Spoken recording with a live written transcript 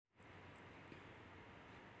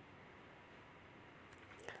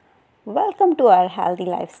Welcome to our Healthy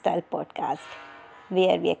Lifestyle podcast,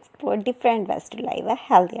 where we explore different ways to live a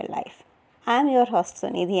healthier life. I'm your host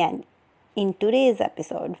Sunidhi, and in today's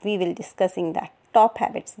episode, we will discussing the top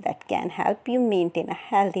habits that can help you maintain a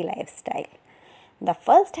healthy lifestyle. The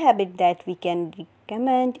first habit that we can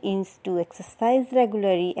recommend is to exercise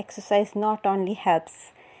regularly. Exercise not only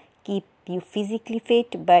helps keep you physically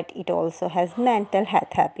fit, but it also has mental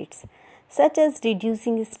health habits such as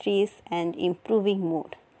reducing stress and improving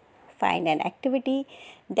mood. Find an activity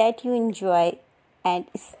that you enjoy and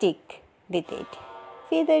stick with it.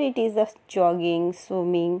 Whether it is of jogging,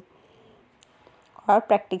 swimming, or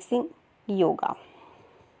practicing yoga.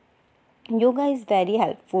 Yoga is very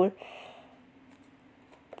helpful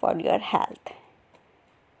for your health.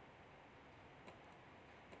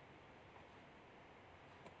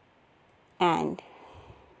 And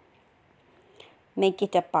make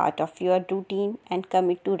it a part of your routine and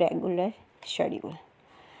commit to regular schedule.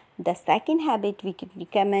 The second habit we can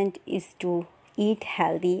recommend is to eat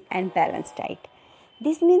healthy and balanced diet.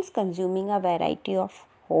 This means consuming a variety of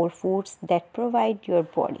whole foods that provide your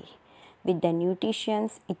body with the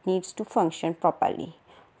nutrition it needs to function properly.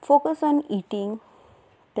 Focus on eating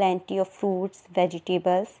plenty of fruits,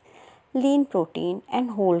 vegetables, lean protein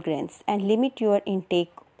and whole grains, and limit your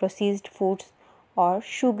intake of processed foods or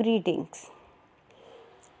sugary drinks.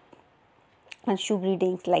 And sugary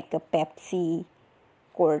drinks like a Pepsi,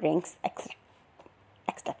 cold drinks,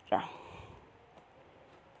 etc.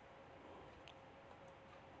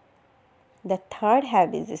 The third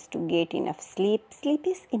habit is to get enough sleep. Sleep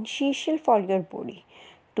is essential for your body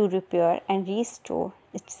to repair and restore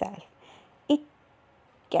itself. It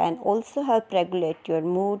can also help regulate your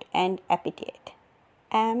mood and appetite.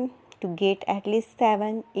 Aim to get at least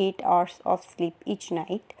 7-8 hours of sleep each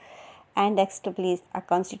night and establish a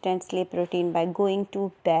consistent sleep routine by going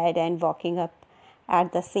to bed and waking up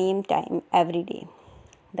at the same time every day.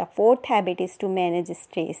 The fourth habit is to manage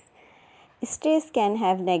stress. Stress can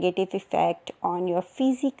have negative effect on your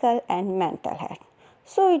physical and mental health.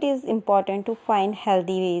 So it is important to find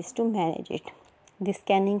healthy ways to manage it. This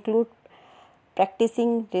can include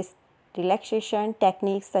practicing relaxation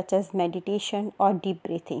techniques such as meditation or deep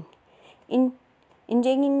breathing.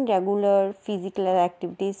 Engaging regular physical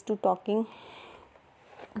activities to talking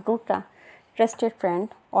to a trusted friend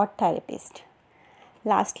or therapist.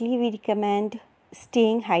 Lastly, we recommend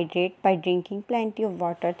staying hydrated by drinking plenty of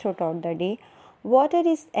water throughout the day. Water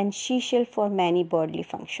is essential for many bodily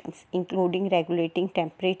functions, including regulating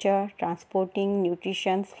temperature, transporting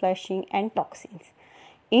nutrition, flushing, and toxins.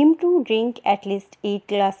 Aim to drink at least 8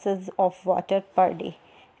 glasses of water per day,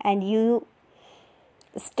 and you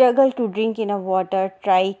struggle to drink enough water,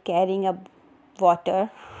 try carrying a water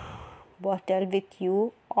bottle with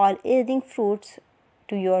you or adding fruits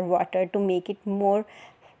to your water to make it more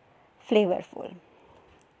flavorful.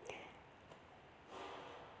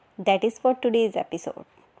 That is for today's episode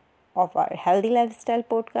of our Healthy Lifestyle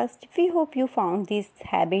podcast. We hope you found these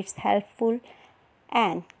habits helpful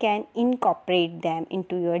and can incorporate them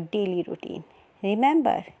into your daily routine.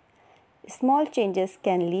 Remember, small changes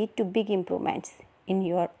can lead to big improvements in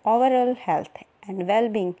your overall health and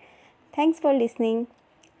well-being. Thanks for listening,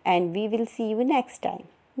 and we will see you next time.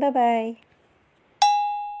 Bye-bye.